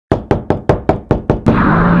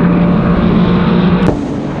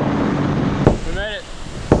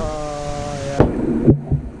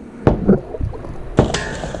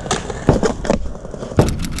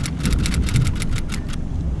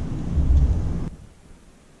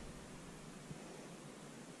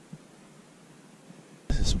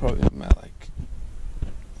Probably my like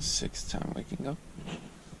 6th time waking up.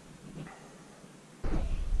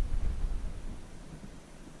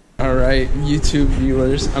 Alright, YouTube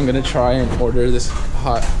viewers, I'm gonna try and order this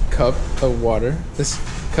hot cup of water. This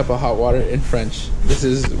cup of hot water in French. This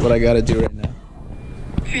is what I gotta do right now.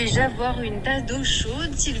 Puis-je avoir une tasse d'eau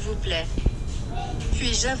chaude, s'il vous plaît?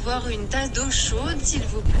 Puis-je avoir une tasse d'eau chaude, s'il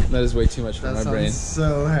vous plaît? That is way too much for my brain.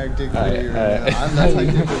 So hectic for Alright, you alright. right now. That's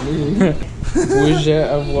hectic for me. Puis-je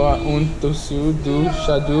avoir un dessous d'eau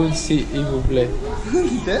chaude, s'il vous plaît?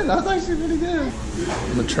 You did? That's actually pretty good.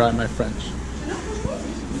 I'm gonna try my French.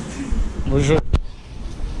 Bonjour.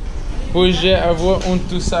 Puis-je avoir un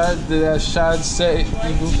toussage de la chaude, s'il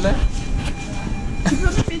vous plaît?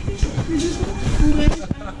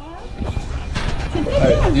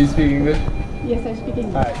 Alright, do you speak English? Yes, I speak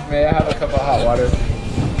English. Alright, may I have a cup of hot water?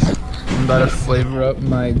 I'm about to flavor up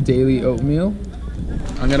my daily oatmeal.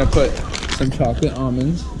 I'm gonna put some chocolate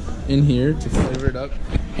almonds in here to flavor it up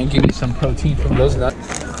and give me some protein from those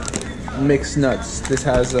nuts. Mixed nuts. This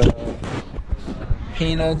has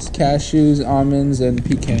peanuts, cashews, almonds, and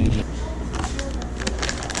pecans.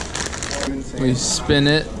 We spin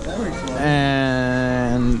it,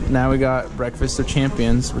 and now we got breakfast of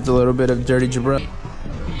champions with a little bit of dirty Jibra.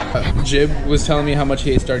 Jib was telling me how much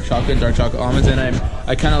he hates dark chocolate almonds, and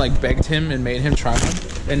I kind of like begged him and made him try them,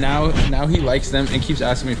 and now he likes them and keeps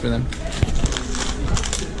asking me for them.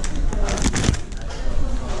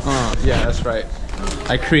 Yeah, that's right.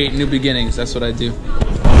 I create new beginnings. That's what I do. I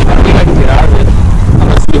think I can get out of it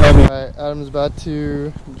unless you help me. Alright, Adam's about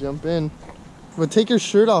to jump in. But take your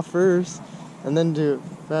shirt off first, and then do it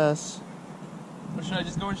fast. Or should I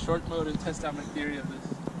just go in short mode and test out my theory of this?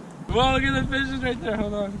 Whoa, look at the fishes right there.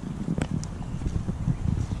 Hold on.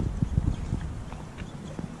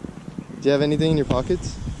 Do you have anything in your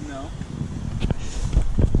pockets? No.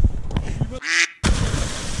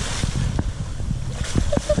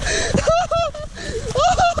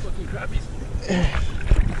 Fucking crabbies.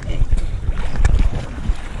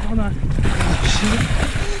 Hold on.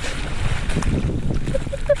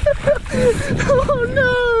 Oh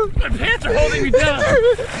no! My pants are holding me down.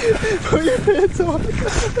 Put your pants on.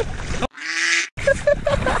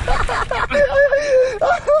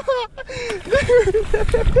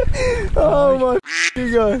 Oh my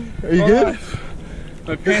god. Are you good?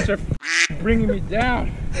 My pants are bringing me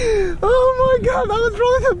down. Oh my god, that was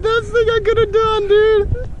probably the best thing I could have done,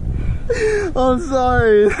 dude. I'm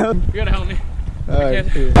sorry. You gotta help me. Alright. I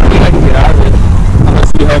think I can get out of it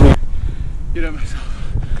unless you help me. Get out myself.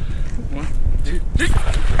 1, 2, 3.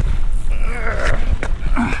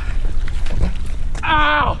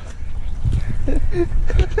 Ow!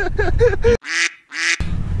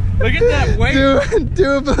 Look at that weight.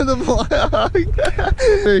 Do it for the vlog.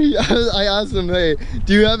 I asked him, hey,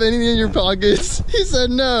 do you have anything in your pockets? He said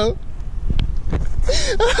no.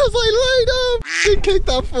 I was like, light up. Kick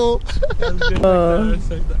that fool.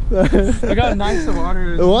 I got nice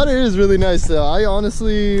water. The water is really nice though. I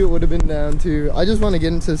honestly would have been down to. I just want to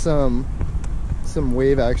get into some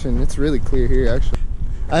wave action. It's really clear here actually.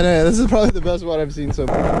 I know, this is probably the best water I've seen so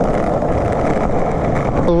far.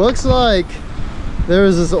 It looks like there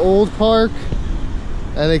was this old park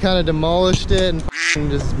and they kind of demolished it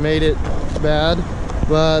and just made it bad.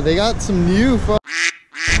 But they got some new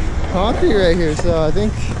concrete right here, so I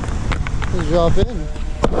think let's drop in.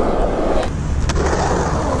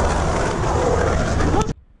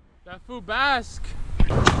 That food Basque.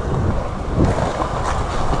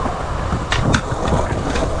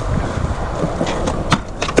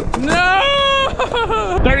 No!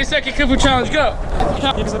 30-second Kung Fu challenge, go!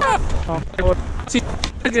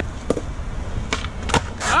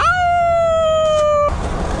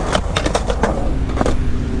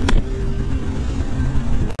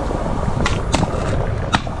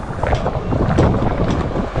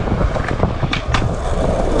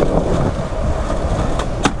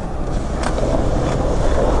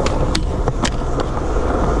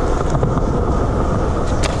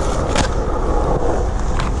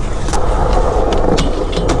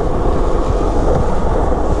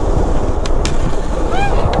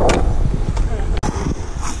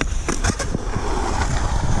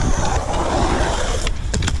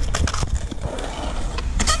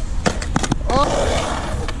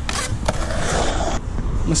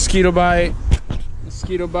 Mosquito bite,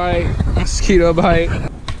 mosquito bite, mosquito bite.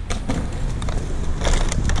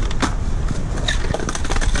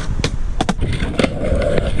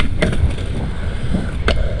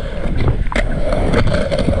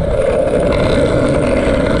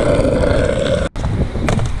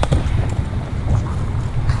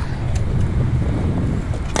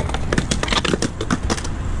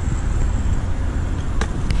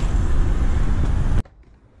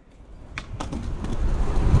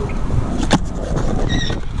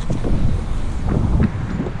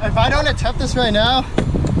 this right now,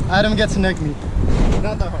 Adam gets a neck meet.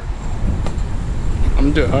 Not that hard.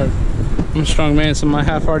 I'm gonna do it hard. I'm a strong man, so my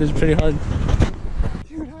half hard is pretty hard.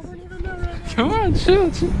 Dude, I don't even know right now. Come on,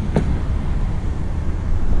 chill.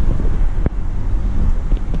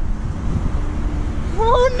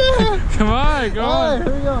 Oh no! Come on, go on.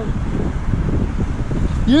 Hurry up.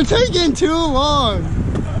 You're taking too long.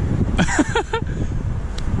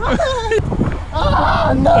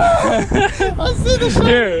 Ah, no! I see the shot.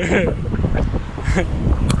 Here.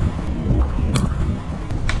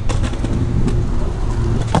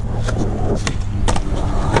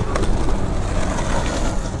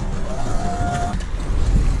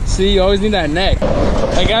 See, you always need that neck.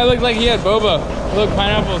 That guy looked like he had boba. Look,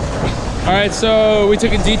 pineapples. All right, so we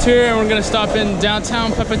took a detour and we're gonna stop in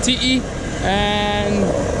downtown Papeete and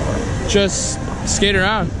just skate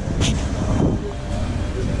around.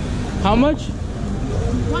 How much?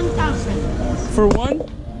 1,000. For one?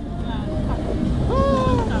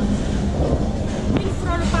 In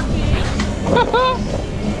front of Papeete.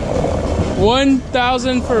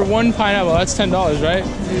 1,000 for one pineapple. That's $10, right?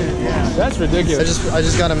 Yeah. That's ridiculous. I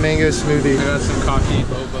just got a mango smoothie. I got some coffee,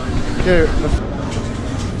 boba. Here.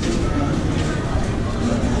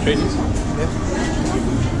 Tracy's.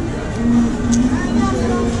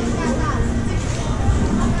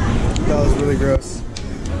 That was really gross.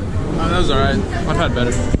 Oh, that was alright. I've had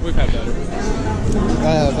better. We've had better.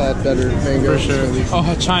 I have had better mango For sure. smoothies.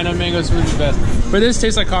 Oh, China mango smoothie best. But this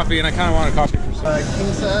tastes like coffee, and I kind of want a coffee. King size.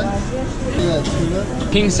 Yeah,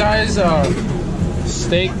 tuna. King size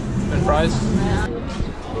steak and fries.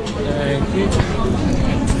 Thank you.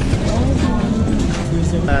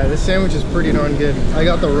 This sandwich is pretty darn good. I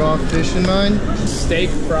got the raw fish in mine. Steak,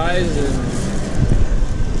 fries, and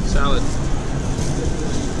salad.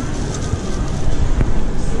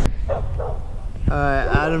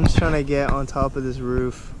 Adam's trying to get on top of this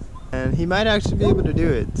roof, and he might actually be able to do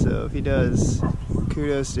it. So if he does,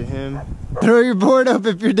 kudos to him. Throw your board up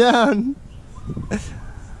if you're down.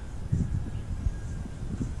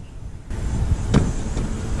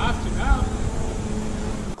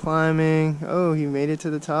 Climbing. Oh, he made it to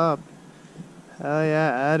the top. Hell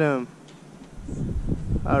yeah, Adam.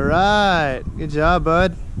 All right, good job,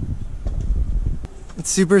 bud. It's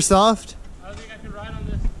super soft. I don't think I can ride on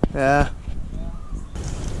this. Yeah.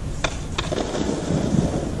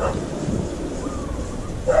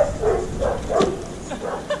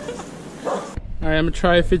 Alright, I'm gonna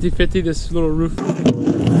try 50-50 this little roof.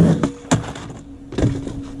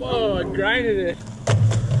 Whoa, I grinded it.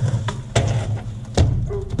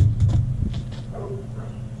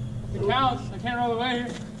 It counts. I can't roll away here.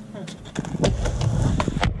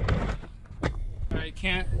 I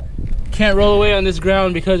can't roll away on this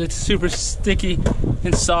ground because it's super sticky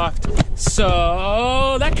and soft.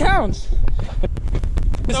 So that counts.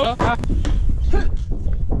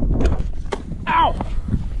 Ow!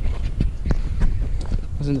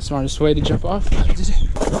 Wasn't the smartest way to jump off.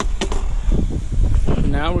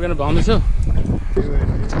 Now we're gonna bomb this hill.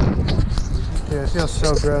 Yeah, it feels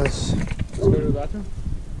so gross. Let's go to the bathroom.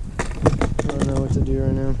 I don't know what to do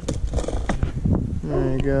right now.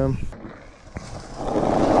 There you go.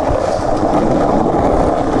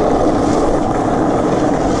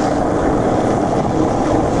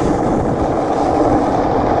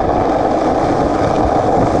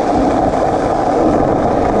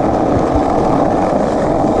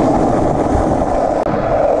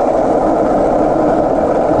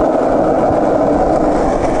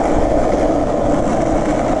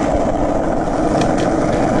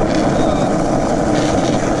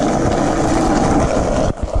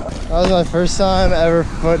 That was my first time ever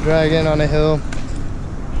foot dragging on a hill.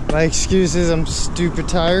 My excuse is I'm stupid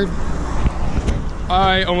tired.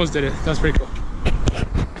 I almost did it. That's pretty cool.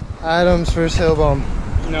 Adam's first hill bomb.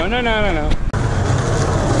 No.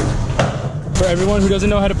 For everyone who doesn't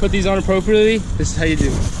know how to put these on appropriately, this is how you do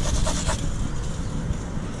it.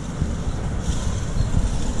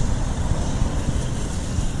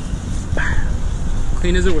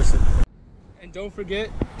 Clean as a whistle. And don't forget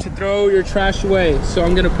to throw your trash away. So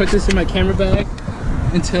I'm gonna put this in my camera bag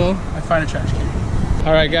until I find a trash can.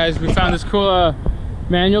 All right, guys, we found this cool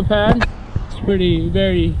manual pad. It's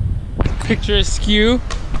very picturesque.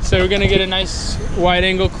 So we're gonna get a nice wide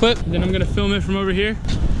angle clip. Then I'm gonna film it from over here.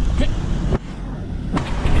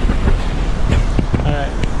 All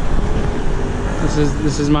right,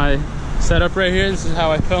 this is my setup right here. This is how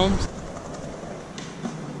I filmed.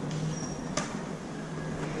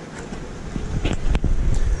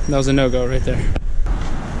 That was a no-go right there.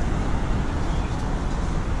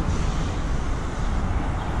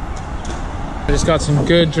 I just got some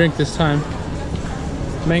good drink this time.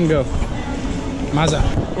 Mango. Maza.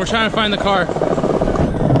 We're trying to find the car,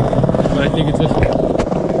 but I think it's this one.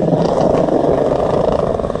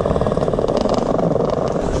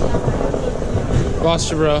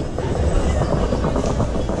 Lost you, bro.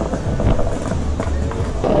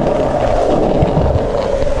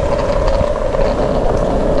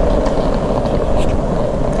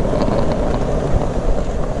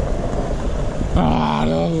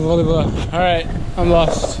 All right, I'm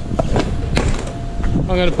lost.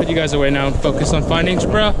 I'm gonna put you guys away now and focus on finding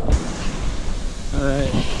bro. All right,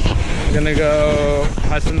 I'm gonna go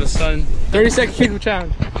hide from the sun. 30-second kick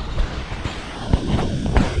challenge.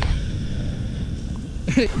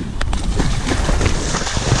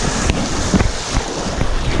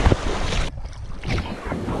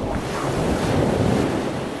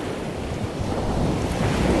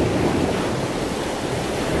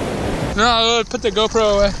 No, put the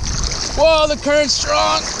GoPro away. Whoa, the current's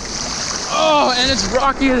strong. Oh, and it's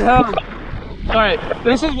rocky as hell. All right,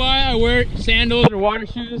 this is why I wear sandals or water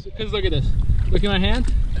shoes, because look at this. Look at my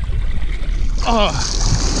hand. Oh,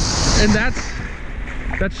 and that's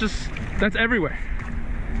everywhere.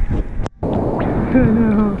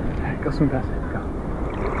 No. Go swim past it, go.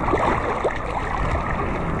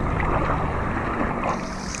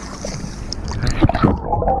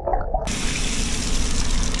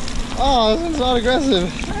 Oh, this is not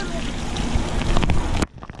aggressive.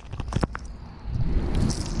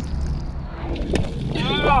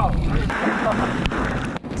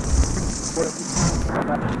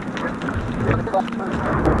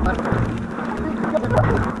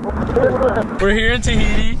 We're here in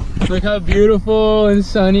Tahiti. Look how beautiful and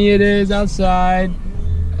sunny it is outside.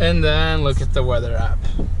 And then look at the weather app.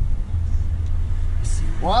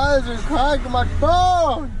 Why is it cracking my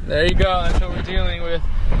phone? There you go, that's what we're dealing with.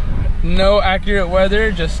 No accurate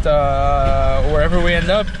weather, just wherever we end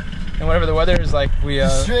up and whatever the weather is like, we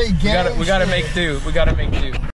gotta make do. We gotta make do.